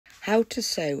How to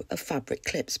sew a fabric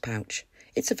clips pouch.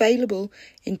 It's available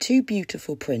in 2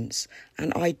 beautiful prints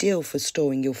and ideal for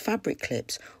storing your fabric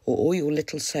clips or all your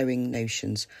little sewing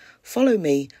notions. Follow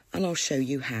me and I'll show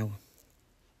you how.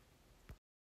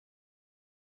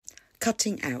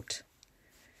 Cutting out.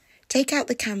 Take out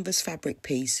the canvas fabric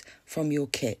piece from your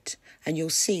kit and you'll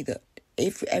see that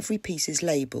if every piece is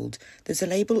labelled, there's a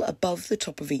label above the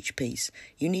top of each piece.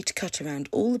 You need to cut around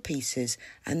all the pieces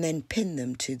and then pin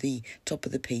them to the top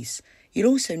of the piece.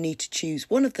 You'll also need to choose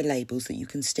one of the labels that you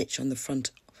can stitch on the front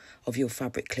of your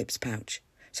fabric clips pouch.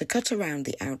 So cut around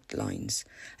the outlines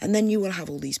and then you will have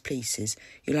all these pieces.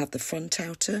 You'll have the front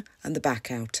outer and the back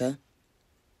outer.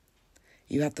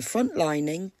 You have the front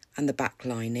lining and the back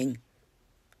lining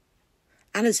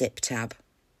and a zip tab.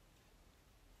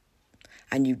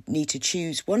 And you need to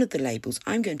choose one of the labels.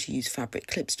 I'm going to use fabric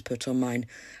clips to put on mine,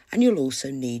 and you'll also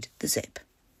need the zip.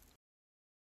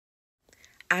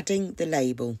 Adding the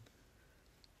label.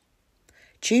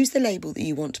 Choose the label that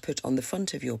you want to put on the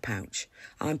front of your pouch.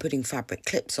 I'm putting fabric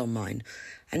clips on mine,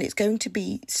 and it's going to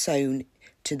be sewn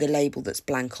to the label that's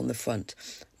blank on the front.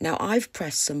 Now I've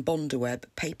pressed some Bondaweb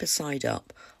paper side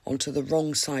up onto the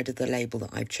wrong side of the label that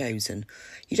I've chosen.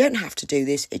 You don't have to do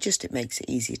this, it makes it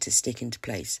easier to stick into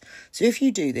place. So if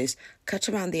you do this, cut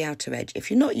around the outer edge.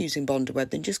 If you're not using Bondaweb,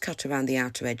 then just cut around the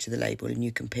outer edge of the label and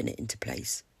you can pin it into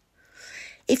place.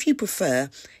 If you prefer,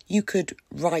 you could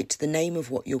write the name of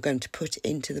what you're going to put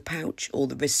into the pouch or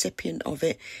the recipient of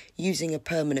it using a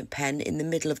permanent pen in the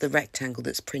middle of the rectangle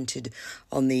that's printed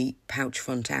on the pouch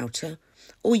front outer.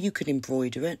 Or you could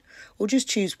embroider it, or just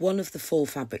choose one of the 4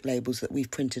 fabric labels that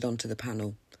we've printed onto the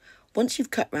panel. Once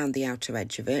you've cut round the outer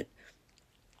edge of it,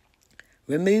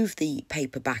 remove the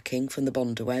paper backing from the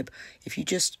Bondaweb. If you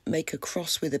just make a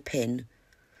cross with a pin,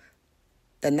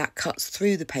 then that cuts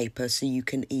through the paper so you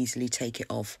can easily take it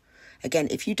off. Again,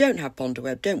 if you don't have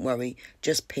Bondaweb, don't worry,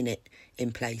 just pin it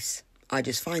in place. I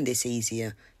just find this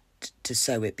easier to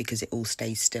sew it because it all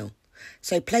stays still.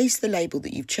 So place the label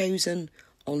that you've chosen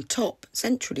on top,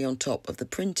 centrally on top of the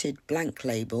printed blank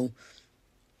label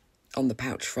on the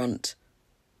pouch front,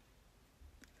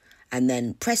 and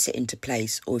then press it into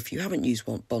place, or if you haven't used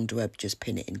Bondaweb, just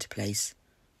pin it into place.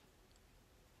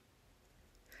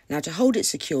 Now to hold it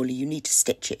securely, you need to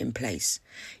stitch it in place.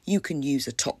 You can use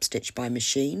a top stitch by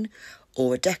machine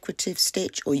or a decorative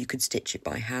stitch, or you could stitch it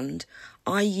by hand.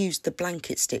 I used the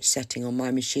blanket stitch setting on my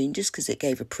machine just because it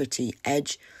gave a pretty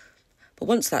edge. But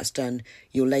once that's done,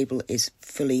 your label is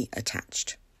fully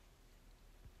attached.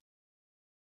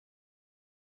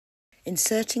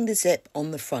 Inserting the zip on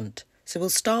the front. So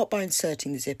we'll start by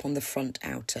inserting the zip on the front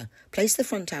outer. Place the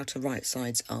front outer right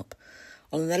sides up.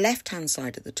 On the left-hand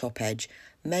side at the top edge,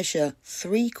 measure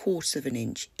 3/4 of an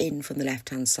inch in from the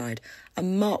left-hand side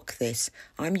and mark this.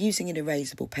 I'm using an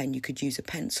erasable pen. You could use a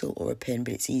pencil or a pin,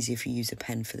 but it's easier if you use a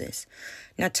pen for this.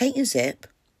 Now take your zip.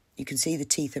 You can see the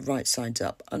teeth are right sides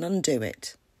up, and undo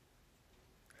it.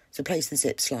 So place the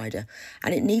zip slider,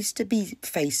 and it needs to be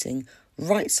facing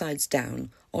right sides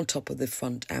down on top of the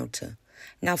front outer.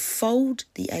 Now fold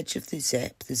the edge of the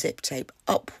zip tape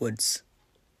upwards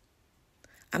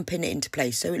and pin it into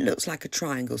place so it looks like a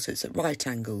triangle, so it's at right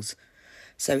angles.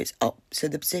 So it's up, so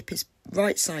the zip is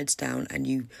right sides down and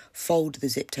you fold the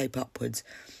zip tape upwards.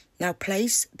 Now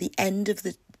place the end of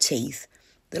the teeth.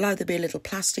 There'll either be a little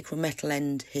plastic or metal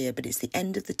end here, but it's the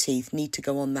end of the teeth need to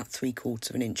go on that 3/4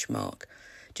 of an inch mark.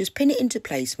 Just pin it into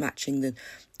place, matching the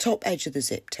top edge of the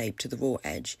zip tape to the raw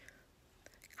edge.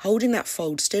 Holding that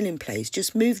fold still in place,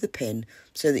 just move the pin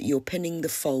so that you're pinning the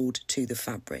fold to the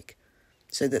fabric,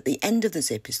 so that the end of the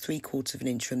zip is 3/4 of an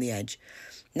inch from the edge.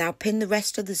 Now pin the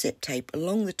rest of the zip tape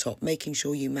along the top, making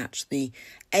sure you match the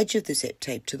edge of the zip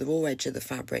tape to the raw edge of the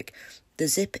fabric. The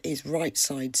zip is right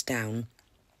sides down,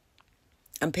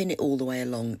 and pin it all the way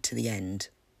along to the end.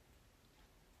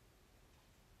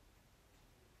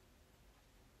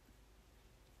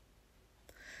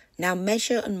 Now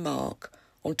measure and mark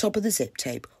on top of the zip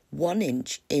tape 1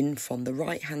 inch in from the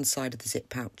right hand side of the zip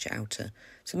pouch outer.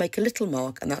 So make a little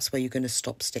mark, and that's where you're going to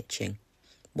stop stitching.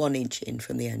 1 inch in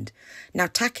from the end. Now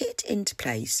tack it into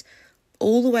place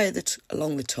all the way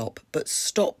along the top, but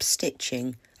stop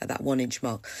stitching at that 1 inch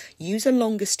mark. Use a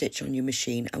longer stitch on your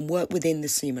machine and work within the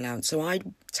seam allowance. So I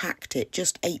tacked it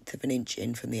just 1/8 of an inch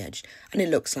in from the edge, and it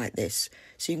looks like this.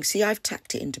 So you can see I've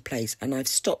tacked it into place and I've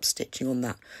stopped stitching on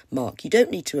that mark. You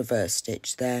don't need to reverse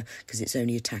stitch there because it's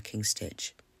only a tacking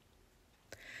stitch.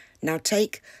 Now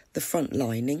take the front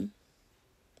lining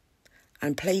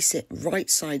and place it right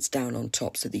sides down on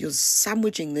top so that you're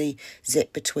sandwiching the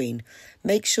zip between.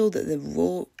 Make sure that the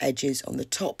raw edges on the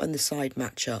top and the side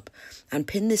match up and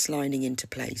pin this lining into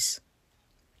place.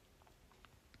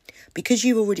 Because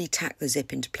you've already tacked the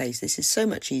zip into place, this is so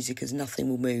much easier because nothing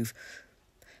will move.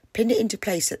 Pin it into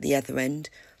place at the other end.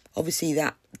 Obviously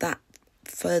that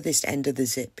furthest end of the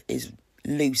zip is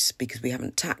loose because we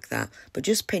haven't tacked that, but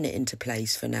just pin it into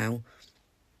place for now.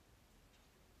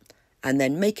 And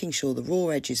then making sure the raw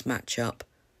edges match up,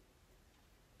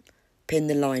 pin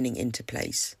the lining into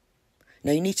place.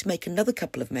 Now you need to make another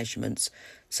couple of measurements.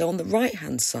 So on the right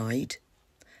hand side,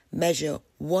 measure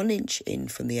 1 inch in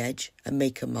from the edge and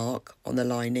make a mark on the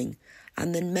lining,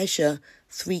 and then measure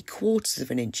 3/4 of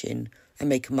an inch in and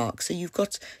make a mark. So you've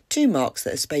got 2 marks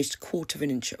that are spaced 1/4 of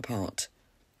an inch apart,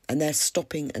 and they're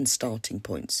stopping and starting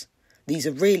points. These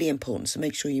are really important, so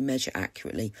make sure you measure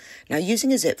accurately. Now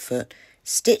using a zip foot,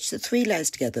 stitch the 3 layers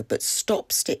together, but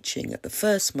stop stitching at the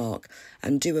first mark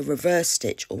and do a reverse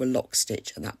stitch or a lock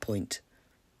stitch at that point.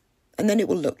 And then it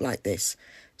will look like this.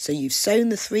 So you've sewn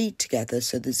the 3 together,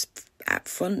 so there's at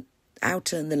front,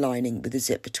 outer and the lining with the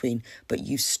zip between, but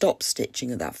you stop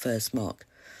stitching at that first mark.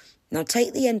 Now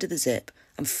take the end of the zip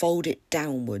and fold it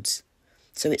downwards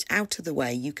so it's out of the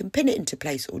way. You can pin it into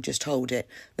place or just hold it.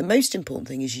 The most important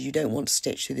thing is you don't want to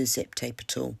stitch through the zip tape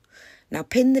at all. Now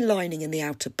pin the lining and the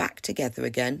outer back together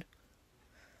again,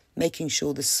 making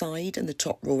sure the side and the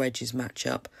top raw edges match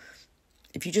up.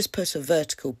 If you just put a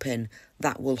vertical pin,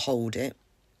 that will hold it.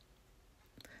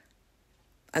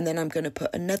 And then I'm going to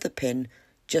put another pin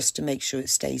just to make sure it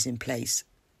stays in place.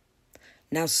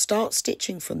 Now start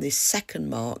stitching from this second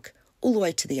mark all the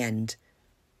way to the end.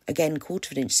 Again, 1/4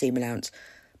 of an inch seam allowance,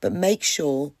 but make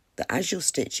sure that as you're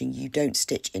stitching, you don't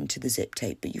stitch into the zip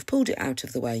tape, but you've pulled it out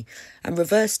of the way, and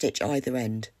reverse stitch either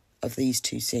end of these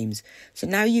 2 seams. So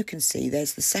now you can see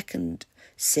there's the second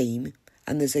seam,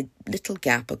 and there's a little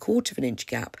gap, 1/4 of an inch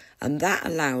gap, and that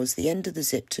allows the end of the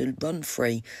zip to run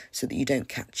free so that you don't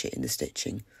catch it in the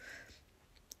stitching.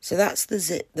 So that's the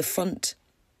zip, the front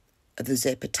of the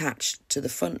zip attached to the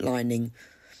front lining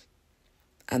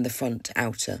and the front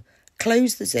outer.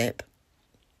 Close the zip,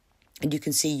 and you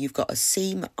can see you've got a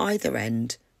seam either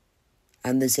end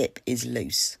and the zip is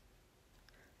loose.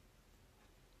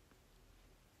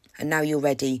 And now you're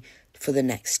ready for the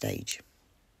next stage.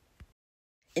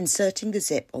 Inserting the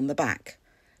zip on the back.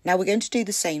 Now we're going to do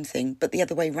the same thing but the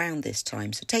other way round this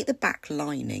time. So take the back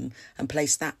lining and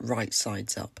place that right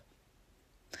sides up.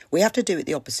 We have to do it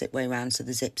the opposite way around so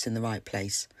the zip's in the right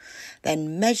place.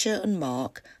 Then measure and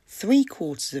mark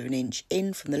 3/4 of an inch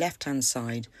in from the left hand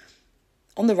side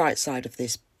on the right side of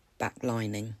this back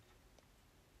lining.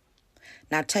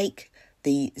 Now take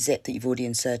the zip that you've already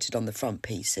inserted on the front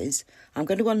pieces. I'm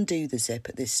going to undo the zip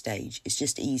at this stage. It's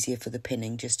just easier for the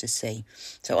pinning just to see.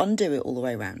 So undo it all the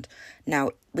way around.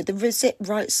 Now with the zip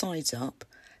right sides up,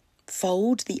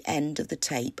 fold the end of the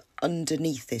tape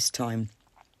underneath this time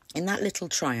in that little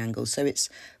triangle, so it's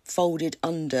folded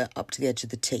under up to the edge of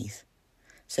the teeth.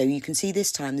 So you can see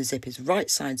this time the zip is right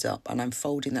sides up and I'm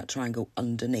folding that triangle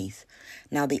underneath.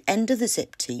 Now the end of the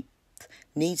zip teeth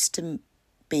needs to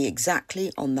be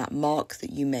exactly on that mark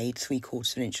that you made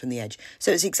 3/4 of an inch from the edge.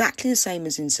 So it's exactly the same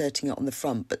as inserting it on the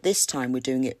front, but this time we're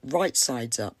doing it right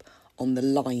sides up on the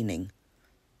lining.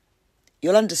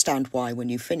 You'll understand why when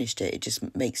you've finished it, it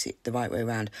just makes it the right way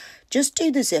around. Just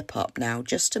do the zip up now,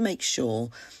 just to make sure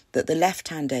that the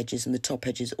left-hand edges and the top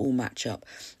edges all match up.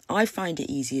 I find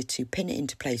it easier to pin it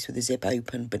into place with the zip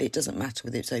open, but it doesn't matter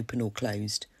whether it's open or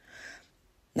closed.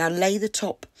 Now lay the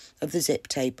top of the zip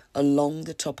tape along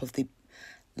the top of the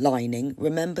lining.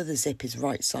 Remember the zip is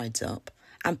right sides up,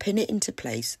 and pin it into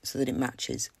place so that it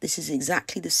matches. This is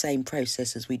exactly the same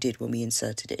process as we did when we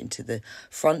inserted it into the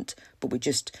front, but we're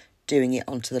just doing it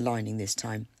onto the lining this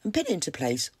time, and pin it into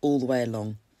place all the way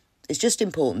along. It's just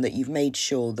important that you've made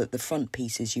sure that the front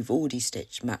pieces you've already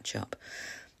stitched match up.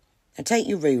 And take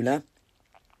your ruler.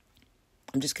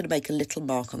 I'm just going to make a little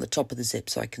mark on the top of the zip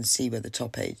so I can see where the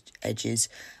top edge is,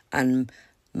 and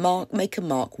make a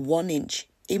mark 1 inch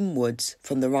inwards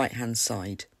from the right hand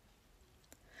side.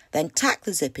 Then tack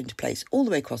the zip into place all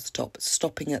the way across the top,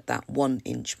 stopping at that 1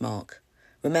 inch mark.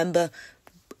 Remember,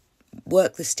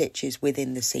 work the stitches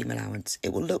within the seam allowance. It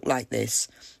will look like this.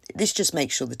 This just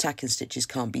makes sure the tacking stitches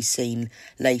can't be seen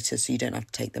later, so you don't have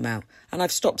to take them out. And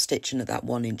I've stopped stitching at that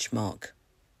 1 inch mark.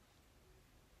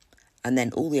 And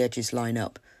then all the edges line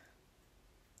up.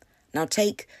 Now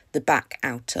take the back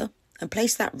outer and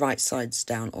place that right sides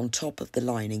down on top of the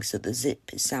lining so the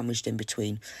zip is sandwiched in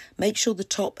between. Make sure the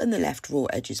top and the left raw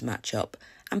edges match up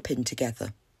and pin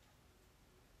together.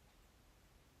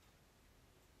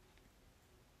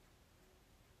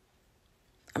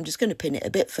 I'm just going to pin it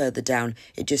a bit further down.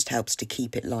 It just helps to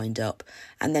keep it lined up.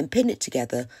 And then pin it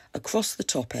together across the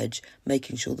top edge,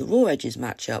 making sure the raw edges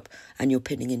match up and you're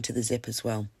pinning into the zip as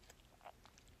well.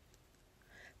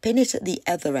 Pin it at the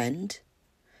other end.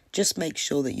 Just make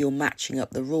sure that you're matching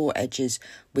up the raw edges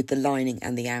with the lining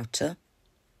and the outer.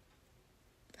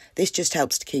 This just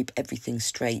helps to keep everything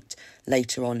straight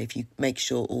later on if you make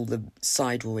sure all the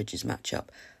side raw edges match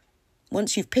up.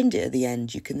 Once you've pinned it at the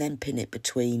end, you can then pin it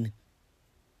between.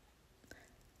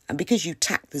 And because you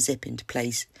tack the zip into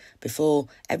place before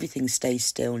everything stays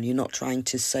still and you're not trying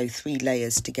to sew 3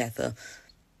 layers together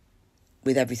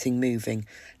with everything moving.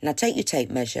 Now take your tape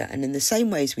measure, and in the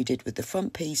same way as we did with the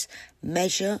front piece,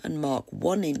 measure and mark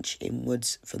 1 inch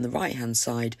inwards from the right hand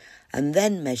side, and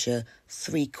then measure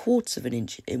 3/4 of an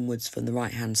inch inwards from the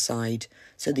right hand side,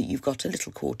 so that you've got a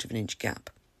little 1/4 of an inch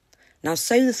gap. Now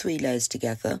sew the 3 layers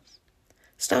together,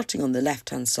 starting on the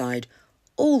left hand side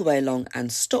all the way along,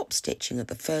 and stop stitching at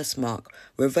the first mark,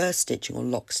 reverse stitching or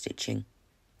lock stitching.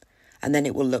 And then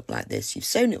it will look like this. You've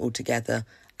sewn it all together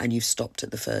and you've stopped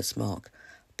at the first mark.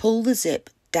 Pull the zip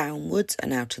downwards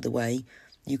and out of the way.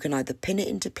 You can either pin it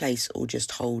into place or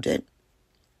just hold it.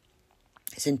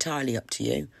 It's entirely up to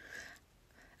you.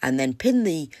 And then pin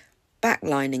the back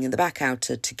lining and the back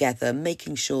outer together,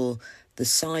 making sure the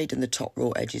side and the top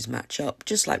raw edges match up,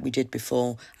 just like we did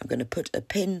before. I'm going to put a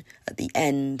pin at the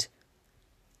end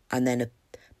and then a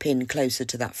pin closer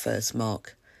to that first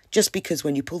mark, just because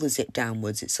when you pull the zip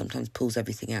downwards, it sometimes pulls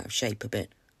everything out of shape a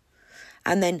bit.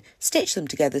 And then stitch them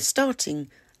together, starting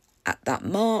at that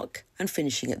mark and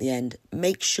finishing at the end.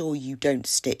 Make sure you don't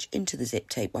stitch into the zip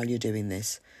tape while you're doing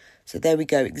this. So there we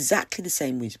go, exactly the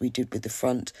same as we did with the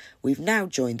front. We've now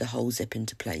joined the whole zip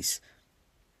into place.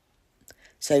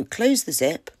 So close the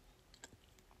zip,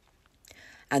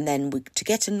 and then to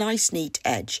get a nice neat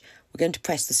edge, we're going to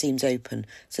press the seams open.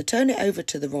 So turn it over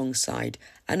to the wrong side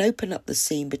and open up the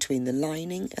seam between the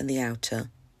lining and the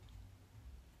outer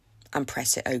and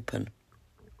press it open.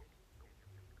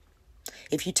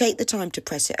 If you take the time to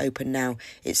press it open now,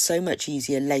 it's so much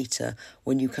easier later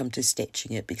when you come to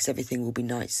stitching it, because everything will be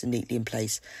nice and neatly in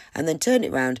place. And then turn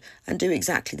it round and do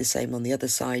exactly the same on the other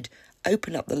side.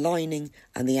 Open up the lining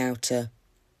and the outer,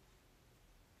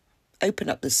 open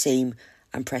up the seam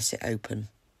and press it open.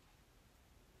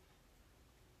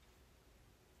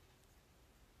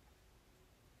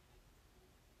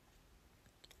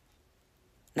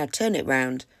 Now turn it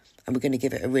round and we're going to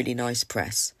give it a really nice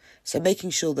press. So making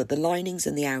sure that the linings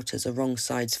and the outers are wrong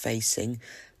sides facing.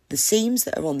 The seams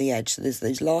that are on the edge, so there's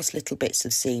those last little bits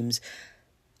of seams,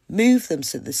 move them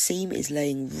so the seam is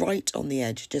laying right on the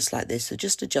edge, just like this. So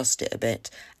just adjust it a bit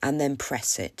and then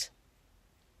press it.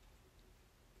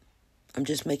 I'm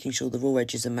just making sure the raw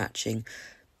edges are matching.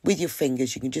 With your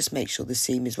fingers, you can just make sure the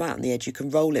seam is right on the edge. You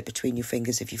can roll it between your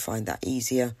fingers if you find that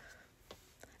easier.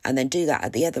 And then do that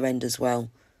at the other end as well.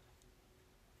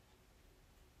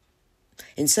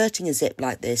 Inserting a zip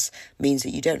like this means that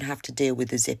you don't have to deal with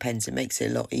the zip ends. It makes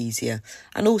it a lot easier.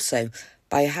 And also,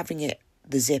 by having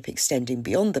the zip extending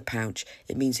beyond the pouch,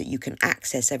 it means that you can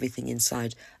access everything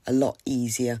inside a lot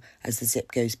easier as the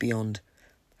zip goes beyond.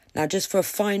 Now, just for a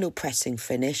final pressing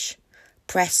finish,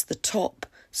 press the top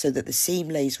so that the seam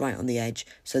lays right on the edge.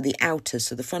 So the outer,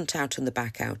 so the front outer and the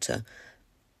back outer,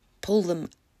 pull them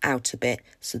out a bit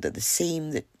so that the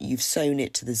seam that you've sewn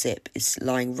it to the zip is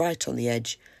lying right on the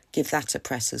edge. Give that a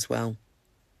press as well.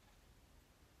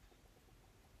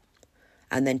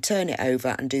 And then turn it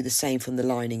over and do the same from the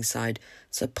lining side.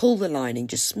 So pull the lining,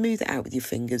 just smooth it out with your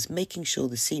fingers, making sure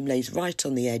the seam lays right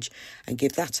on the edge, and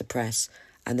give that a press.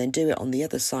 And then do it on the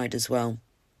other side as well.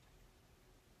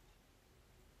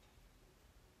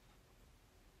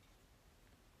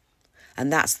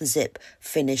 And that's the zip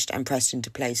finished and pressed into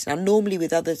place. Now, normally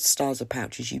with other styles of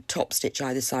pouches, you top stitch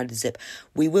either side of the zip.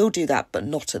 We will do that, but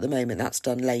not at the moment. That's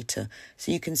done later.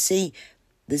 So you can see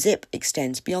the zip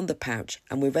extends beyond the pouch,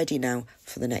 and we're ready now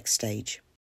for the next stage.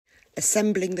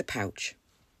 Assembling the pouch.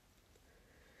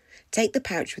 Take the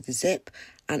pouch with the zip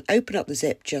and open up the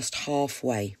zip just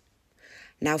halfway.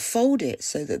 Now fold it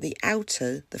so that the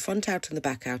outer, the front outer and the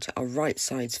back outer are right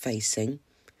sides facing,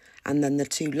 and then the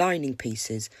 2 lining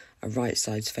pieces are right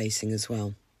sides facing as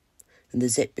well. And the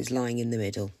zip is lying in the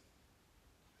middle.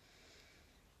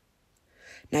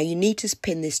 Now you need to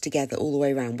pin this together all the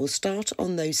way around. We'll start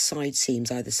on those side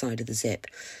seams either side of the zip.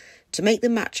 To make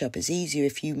them match up, it's easier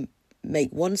if you make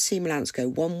one seam allowance go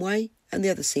one way and the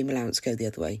other seam allowance go the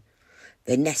other way.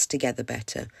 They nest together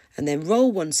better. And then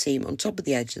roll one seam on top of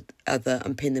the edge of the other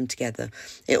and pin them together.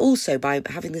 It also, by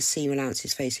having the seam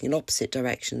allowances facing in opposite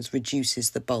directions,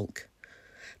 reduces the bulk.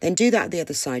 Then do that at the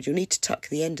other side. You'll need to tuck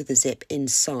the end of the zip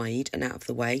inside and out of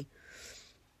the way,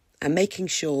 and making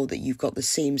sure that you've got the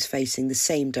seams facing the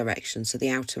same direction, so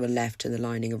the outer are left and the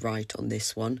lining are right on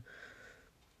this one.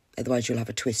 Otherwise you'll have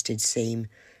a twisted seam.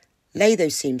 Lay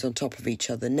those seams on top of each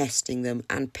other, nesting them,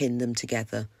 and pin them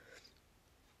together.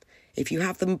 If you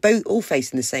have them both all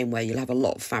facing the same way, you'll have a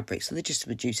lot of fabric, so that just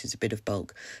reduces a bit of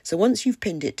bulk. So once you've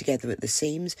pinned it together at the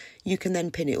seams, you can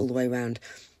then pin it all the way around.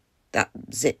 That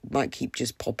zip might keep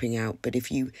just popping out, but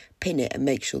if you pin it and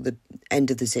make sure the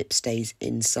end of the zip stays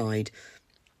inside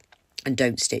and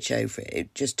don't stitch over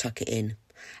it, just tuck it in.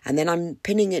 And then I'm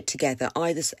pinning it together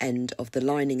either end of the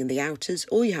lining and the outers.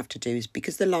 All you have to do is,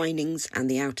 because the linings and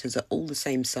the outers are all the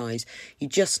same size, you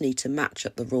just need to match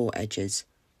up the raw edges.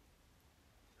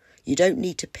 You don't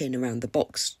need to pin around the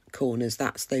box corners,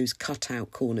 that's those cut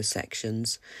out corner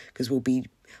sections, because we'll be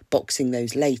boxing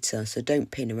those later, so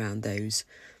don't pin around those.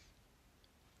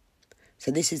 So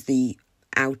this is the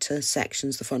outer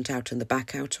sections, the front outer and the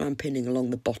back outer. I'm pinning along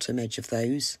the bottom edge of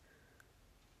those.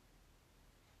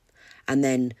 And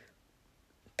then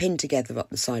pin together up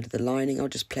the side of the lining. I'll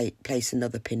just place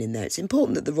another pin in there. It's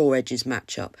important that the raw edges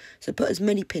match up, so put as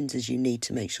many pins as you need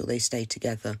to make sure they stay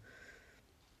together.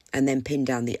 And then pin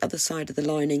down the other side of the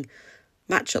lining,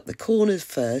 match up the corners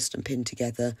first and pin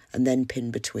together, and then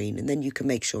pin between, and then you can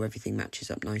make sure everything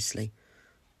matches up nicely.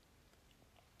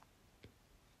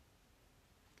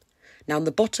 Now on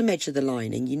the bottom edge of the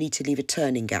lining, you need to leave a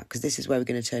turning gap, because this is where we're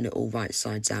going to turn it all right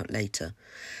sides out later.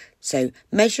 So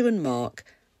measure and mark.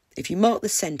 If you mark the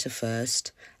centre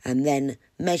first and then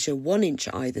measure 1 inch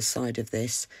either side of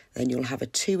this, then you'll have a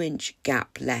 2-inch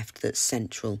gap left that's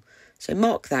central. So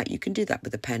mark that. You can do that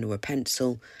with a pen or a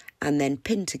pencil, and then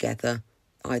pin together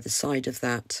either side of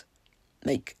that.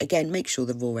 Make sure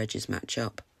the raw edges match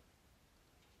up.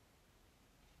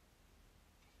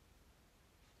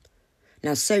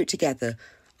 Now sew it together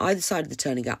either side of the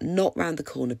turning gap, not round the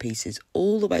corner pieces,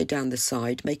 all the way down the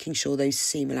side, making sure those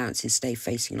seam allowances stay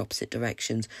facing in opposite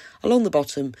directions. Along the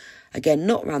bottom, again,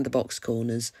 not round the box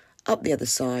corners, up the other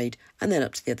side, and then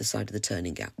up to the other side of the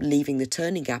turning gap, leaving the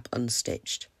turning gap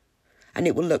unstitched. And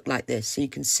it will look like this. So you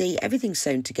can see everything's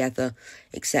sewn together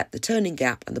except the turning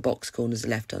gap and the box corners are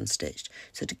left unstitched.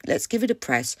 So let's give it a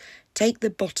press. Take the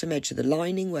bottom edge of the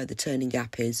lining where the turning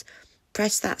gap is,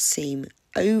 press that seam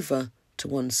over to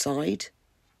one side,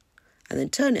 and then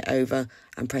turn it over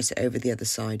and press it over the other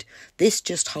side. This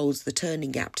just holds the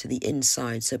turning gap to the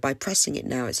inside, so by pressing it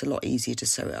now, it's a lot easier to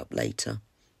sew it up later.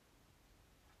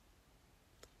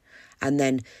 And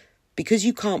then, because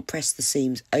you can't press the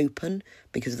seams open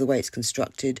because of the way it's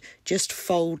constructed, just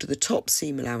fold the top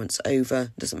seam allowance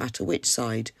over, doesn't matter which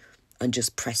side, and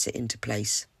just press it into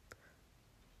place.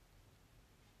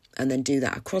 And then do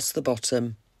that across the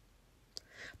bottom.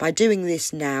 By doing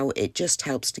this now, it just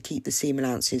helps to keep the seam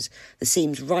allowances, the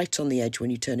seams right on the edge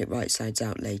when you turn it right sides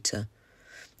out later.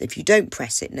 If you don't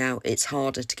press it now, it's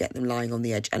harder to get them lying on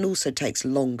the edge, and also takes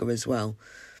longer as well.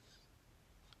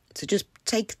 So just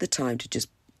take the time to just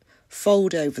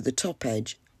fold over the top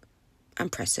edge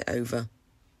and press it over.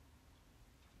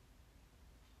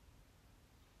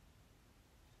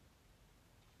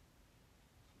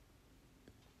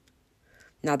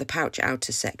 Now the pouch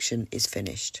outer section is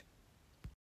finished.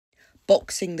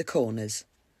 Boxing the corners.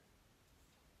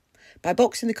 By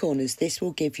boxing the corners, this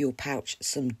will give your pouch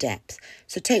some depth.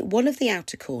 So take one of the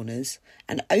outer corners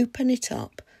and open it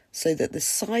up so that the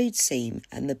side seam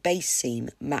and the base seam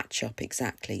match up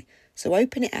exactly. So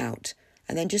open it out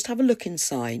and then just have a look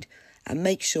inside and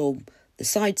make sure the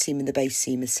side seam and the base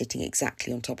seam are sitting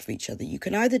exactly on top of each other. You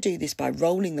can either do this by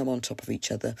rolling them on top of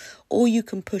each other, or you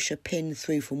can push a pin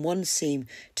through from one seam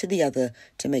to the other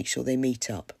to make sure they meet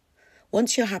up.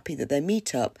 Once you're happy that they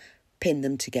meet up, pin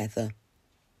them together.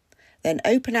 Then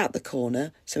open out the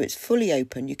corner so it's fully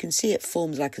open. You can see it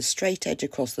forms like a straight edge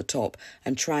across the top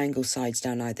and triangle sides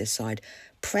down either side.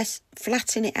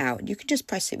 Flatten it out. You can just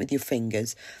press it with your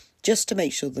fingers just to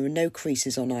make sure there are no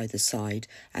creases on either side,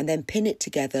 and then pin it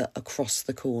together across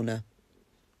the corner.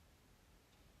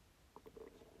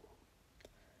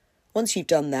 Once you've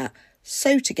done that,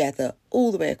 sew together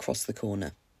all the way across the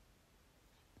corner.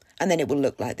 And then it will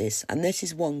look like this, and this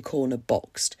is one corner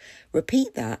boxed.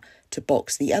 Repeat that to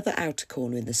box the other outer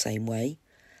corner in the same way.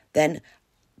 Then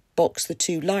box the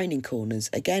two lining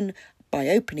corners, again by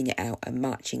opening it out and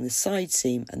matching the side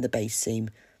seam and the base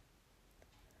seam.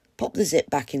 Pop the zip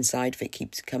back inside if it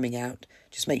keeps coming out.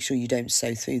 Just make sure you don't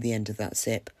sew through the end of that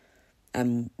zip.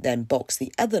 And then box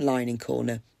the other lining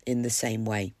corner in the same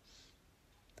way.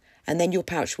 And then your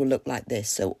pouch will look like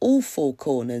this. So all four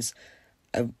corners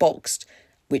are boxed,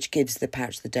 which gives the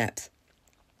pouch the depth.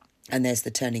 And there's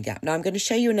the turning gap. Now I'm going to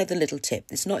show you another little tip.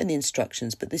 It's not in the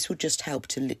instructions, but this will just help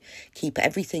to keep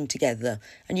everything together.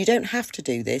 And you don't have to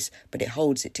do this, but it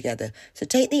holds it together. So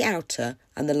take the outer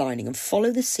and the lining and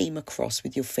follow the seam across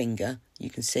with your finger, you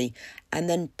can see, and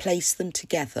then place them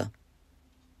together.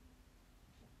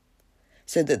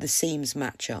 so that the seams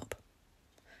match up,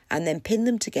 and then pin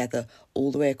them together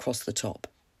all the way across the top.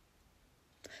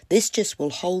 This just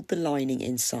will hold the lining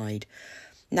inside.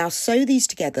 Now sew these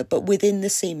together, but within the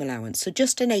seam allowance, so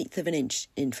just 1/8 of an inch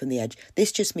in from the edge.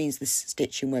 This just means the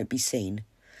stitching won't be seen.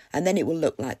 And then it will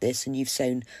look like this, and you've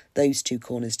sewn those two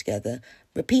corners together.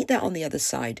 Repeat that on the other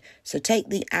side. So take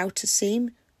the outer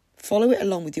seam, follow it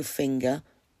along with your finger,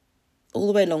 all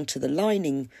the way along to the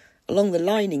lining, along the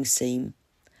lining seam,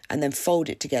 and then fold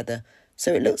it together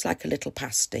so it looks like a little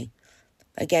pasty.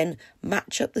 Again,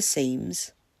 match up the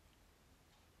seams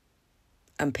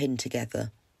and pin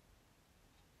together.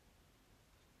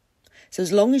 So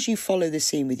as long as you follow the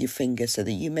seam with your finger so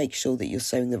that you make sure that you're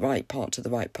sewing the right part to the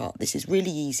right part, this is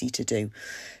really easy to do.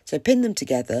 So pin them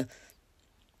together.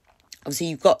 Obviously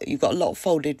you've got a lot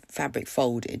of fabric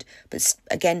folded, but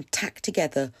again tack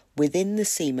together within the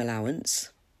seam allowance,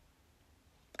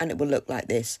 and it will look like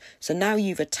this. So now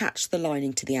you've attached the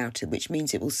lining to the outer, which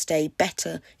means it will stay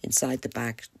better inside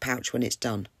the pouch when it's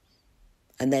done.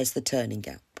 And there's the turning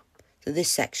gap. So this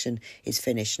section is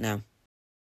finished now.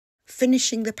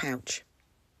 Finishing the pouch.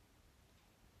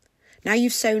 Now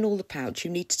you've sewn all the pouch,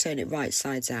 you need to turn it right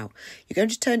sides out. You're going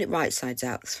to turn it right sides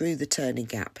out through the turning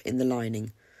gap in the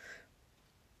lining.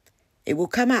 It will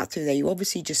come out through there. You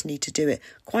obviously just need to do it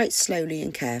quite slowly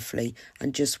and carefully,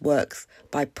 and just work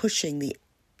by pushing the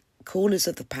corners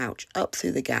of the pouch up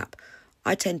through the gap.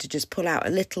 I tend to just pull out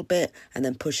a little bit and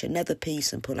then push another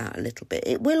piece and pull out a little bit.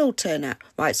 It will all turn out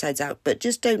right sides out, but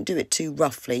just don't do it too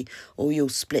roughly or you'll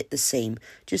split the seam.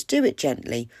 Just do it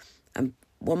gently and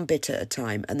one bit at a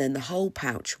time, and then the whole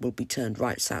pouch will be turned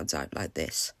right sides out like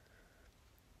this.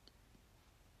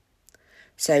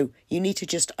 So you need to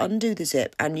just undo the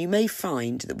zip, and you may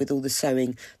find that with all the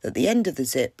sewing that the end of the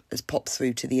zip has popped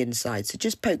through to the inside. So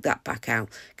just poke that back out,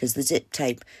 because the zip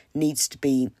tape needs to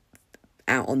be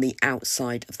out on the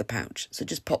outside of the pouch. So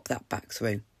just pop that back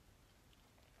through.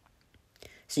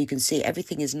 So you can see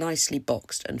everything is nicely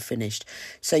boxed and finished.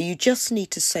 So you just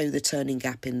need to sew the turning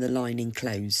gap in the lining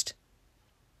closed.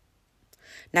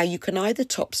 Now you can either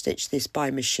top stitch this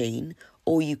by machine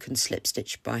or you can slip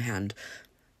stitch by hand.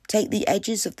 Take the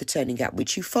edges of the turning gap,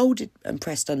 which you folded and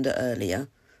pressed under earlier,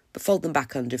 but fold them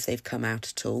back under if they've come out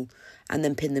at all, and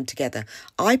then pin them together.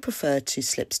 I prefer to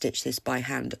slip stitch this by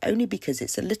hand, only because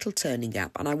it's a little turning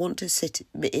gap and I want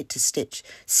it to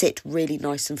sit really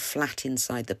nice and flat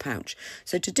inside the pouch.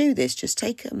 So to do this, just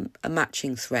take a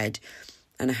matching thread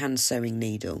and a hand sewing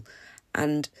needle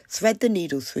and thread the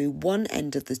needle through one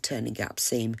end of the turning gap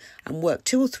seam and work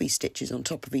 2 or 3 stitches on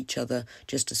top of each other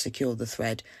just to secure the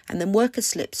thread, and then work a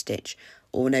slip stitch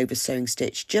or an over sewing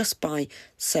stitch just by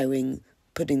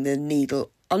putting the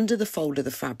needle under the fold of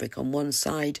the fabric on one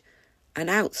side and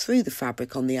out through the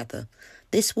fabric on the other.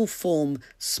 This will form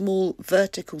small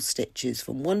vertical stitches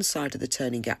from one side of the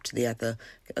turning gap to the other,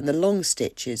 and the long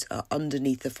stitches are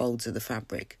underneath the folds of the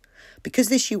fabric. Because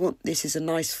this is a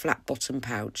nice flat bottom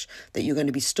pouch that you're going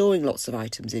to be storing lots of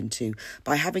items into,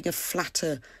 by having a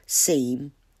flatter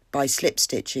seam by slip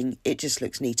stitching, it just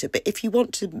looks neater. But if you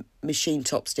want to machine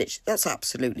top stitch, that's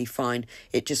absolutely fine.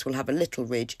 It just will have a little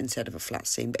ridge instead of a flat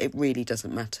seam, but it really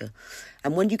doesn't matter.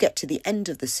 And when you get to the end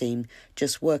of the seam,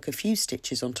 just work a few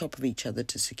stitches on top of each other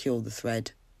to secure the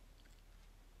thread,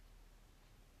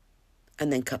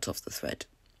 and then cut off the thread.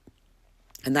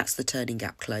 And that's the turning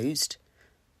gap closed.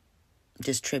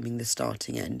 Just trimming the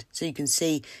starting end. So you can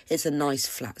see it's a nice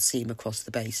flat seam across the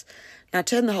base. Now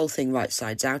turn the whole thing right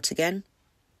sides out again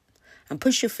and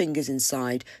push your fingers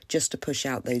inside just to push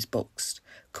out those boxed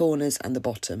corners and the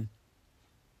bottom.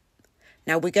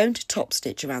 Now we're going to top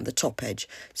stitch around the top edge.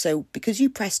 So because you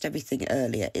pressed everything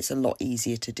earlier, it's a lot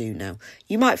easier to do now.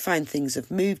 You might find things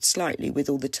have moved slightly with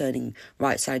all the turning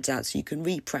right sides out, so you can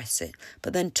repress it.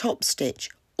 But then top stitch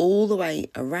all the way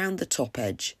around the top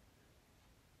edge,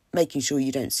 making sure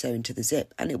you don't sew into the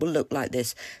zip, and it will look like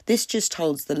this. This just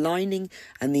holds the lining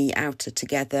and the outer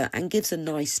together and gives a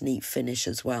nice neat finish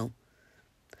as well.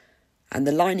 And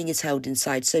the lining is held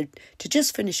inside, so to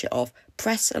just finish it off,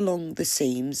 press along the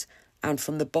seams and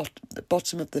from the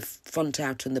bottom of the front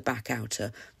outer and the back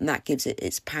outer, and that gives it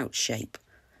its pouch shape.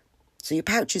 So your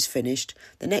pouch is finished.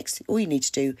 All you need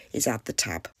to do is add the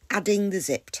tab. Adding the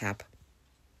zip tab.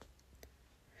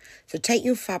 So take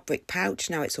your fabric pouch,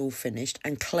 now it's all finished,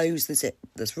 and close the zip.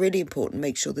 That's really important,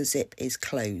 make sure the zip is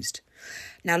closed.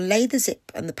 Now lay the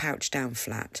zip and the pouch down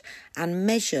flat and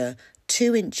measure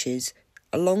 2 inches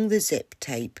along the zip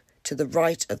tape to the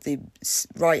right of the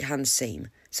right hand seam,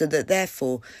 so that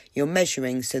therefore you're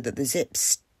measuring so that the zip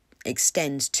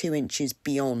extends 2 inches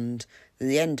beyond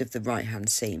the end of the right hand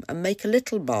seam, and make a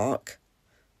little mark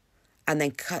and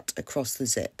then cut across the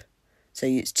zip. So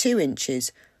it's 2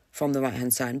 inches from the right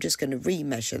hand side. I'm just going to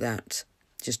re-measure that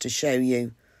just to show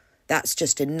you. That's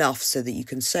just enough so that you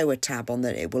can sew a tab on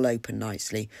that it will open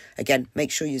nicely. Again,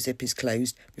 make sure your zip is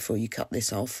closed before you cut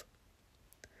this off.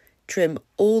 Trim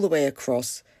all the way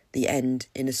across the end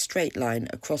in a straight line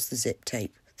across the zip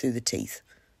tape through the teeth.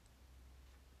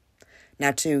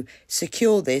 Now to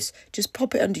secure this, just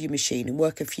pop it under your machine and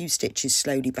work a few stitches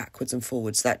slowly backwards and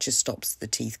forwards. That just stops the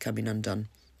teeth coming undone.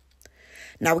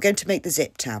 Now we're going to make the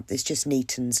zip tab. This just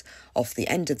neatens off the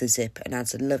end of the zip and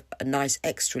adds a nice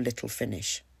extra little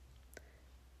finish.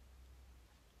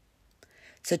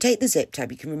 So take the zip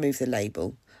tab, you can remove the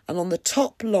label, and on the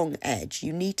top long edge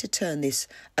you need to turn this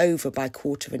over by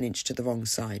 1/4 inch to the wrong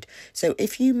side. So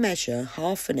if you measure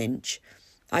 1/2 inch,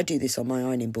 I do this on my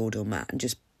ironing board or mat and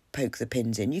just poke the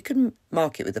pins in. You can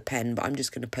mark it with a pen, but I'm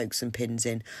just going to poke some pins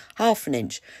in. 1/2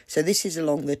 inch. So this is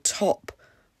along the top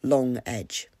long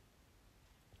edge.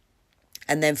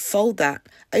 And then fold that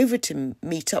over to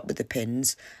meet up with the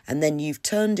pins, and then you've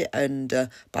turned it under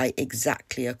by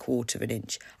exactly 1/4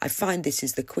 inch. I find this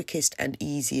is the quickest and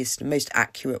easiest and most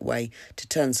accurate way to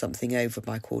turn something over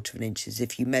by 1/4 inch, is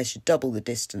if you measure double the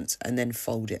distance and then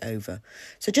fold it over.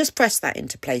 So just press that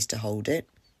into place to hold it.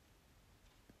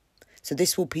 So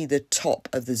this will be the top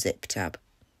of the zip tab.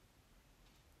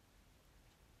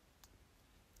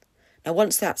 Now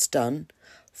once that's done,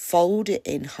 fold it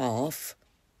in half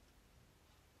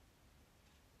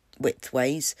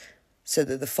widthways so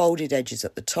that the folded edge is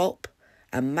at the top,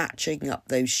 and matching up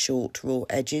those short raw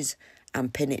edges,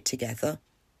 and pin it together.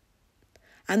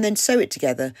 And then sew it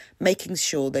together, making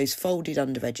sure those folded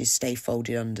under edges stay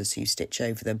folded under, so you stitch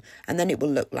over them, and then it will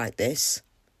look like this.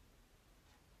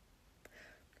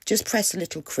 Just press a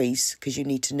little crease because you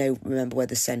need to remember where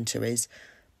the centre is.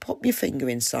 Pop your finger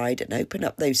inside and open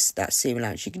up that seam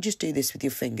allowance. You can just do this with your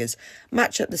fingers.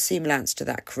 Match up the seam allowance to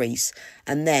that crease,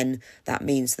 and then that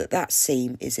means that that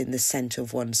seam is in the centre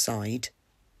of one side.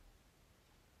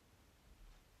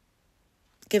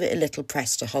 Give it a little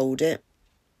press to hold it,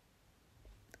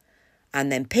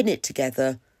 and then pin it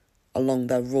together along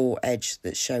the raw edge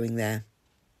that's showing there.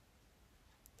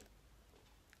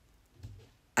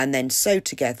 And then sew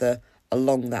together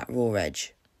along that raw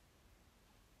edge.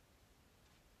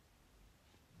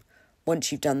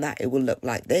 Once you've done that, it will look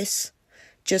like this.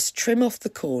 Just trim off the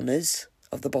corners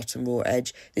of the bottom raw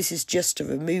edge. This is just to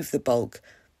remove the bulk,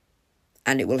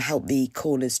 and it will help the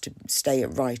corners to stay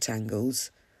at right angles.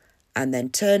 And then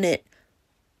turn it,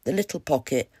 the little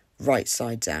pocket, right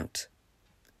sides out.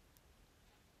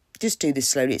 Just do this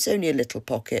slowly. It's only a little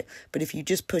pocket, but if you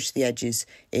just push the edges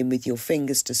in with your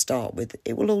fingers to start with,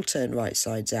 it will all turn right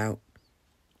sides out.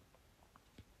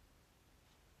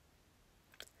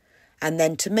 And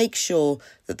then to make sure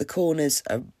that the corners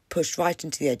are pushed right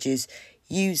into the edges,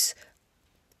 use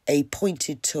a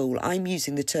pointed tool. I'm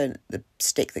using the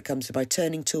stick that comes with my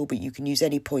turning tool, but you can use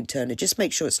any point turner. Just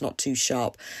make sure it's not too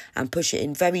sharp, and push it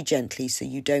in very gently so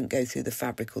you don't go through the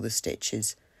fabric or the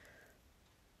stitches.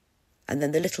 And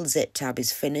then the little zip tab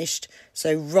is finished.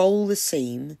 So roll the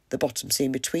seam, the bottom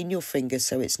seam, between your fingers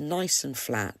so it's nice and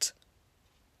flat.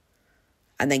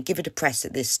 And then give it a press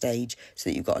at this stage so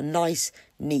that you've got a nice,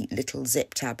 neat little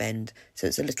zip tab end. So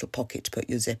it's a little pocket to put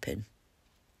your zip in.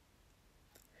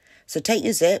 So take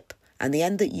your zip and the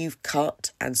end that you've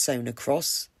cut and sewn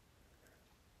across,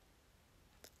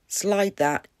 slide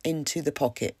that into the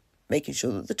pocket, making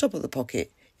sure that the top of the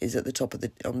pocket is at the top of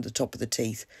on the top of the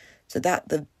teeth, so that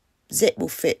the zip will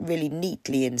fit really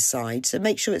neatly inside. So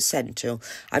make sure it's central.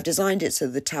 I've designed it so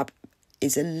the tab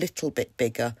is a little bit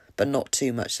bigger, but not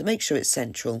too much. So make sure it's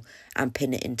central and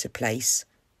pin it into place,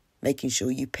 making sure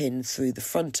you pin through the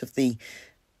front of the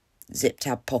zip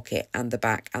tab pocket and the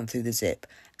back and through the zip.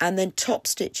 And then top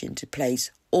stitch into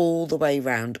place all the way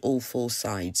round all 4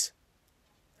 sides.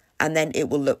 And then it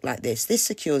will look like this. This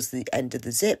secures the end of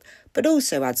the zip, but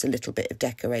also adds a little bit of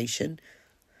decoration.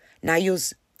 Now your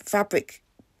fabric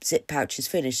zip pouch is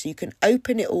finished, so you can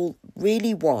open it all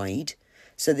really wide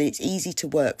so that it's easy to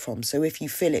work from. So if you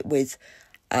fill it with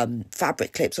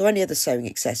fabric clips or any other sewing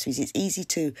accessories, it's easy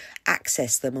to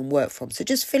access them and work from. So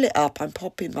just fill it up. I'm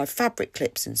popping my fabric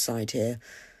clips inside here.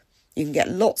 You can get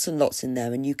lots and lots in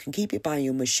there, and you can keep it by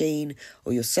your machine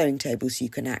or your sewing table so you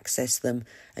can access them,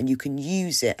 and you can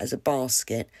use it as a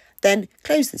basket. Then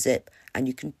close the zip and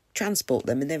you can transport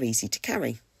them, and they're easy to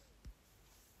carry.